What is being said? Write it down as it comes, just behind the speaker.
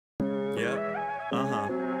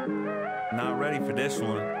Not ready for this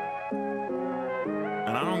one.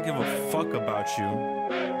 And I don't give a fuck about you.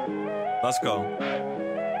 Let's go.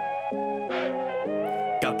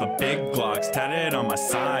 Got the big Glocks tatted on my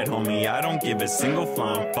side, homie. I don't give a single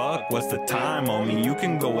flying fuck. What's the time, homie? You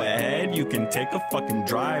can go ahead, you can take a fucking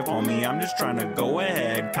drive, homie. I'm just trying to go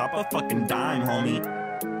ahead, cop a fucking dime, homie.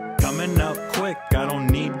 Coming up quick, I don't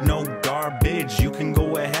need no garbage. You can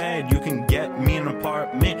go ahead, you can get me an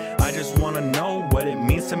apartment. I just wanna know what it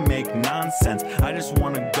means to make nonsense. I just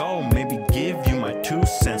wanna go, maybe give you my 2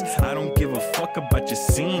 cents. I don't give a fuck about your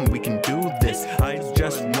scene, we can do this. I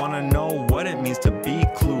just wanna know what it means to be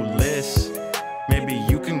clueless. Maybe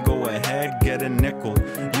you can go ahead, get a nickel.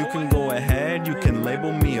 You can go ahead, you can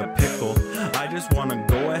label me a pickle. I just wanna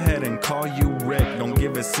go ahead and call you Rick. Don't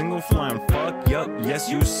give a single flying fuck, yup, yes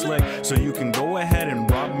you slick. So you can go ahead and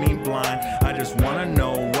rob me blind. I just wanna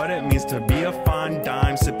know what it means to be a fine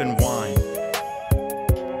dime, sipping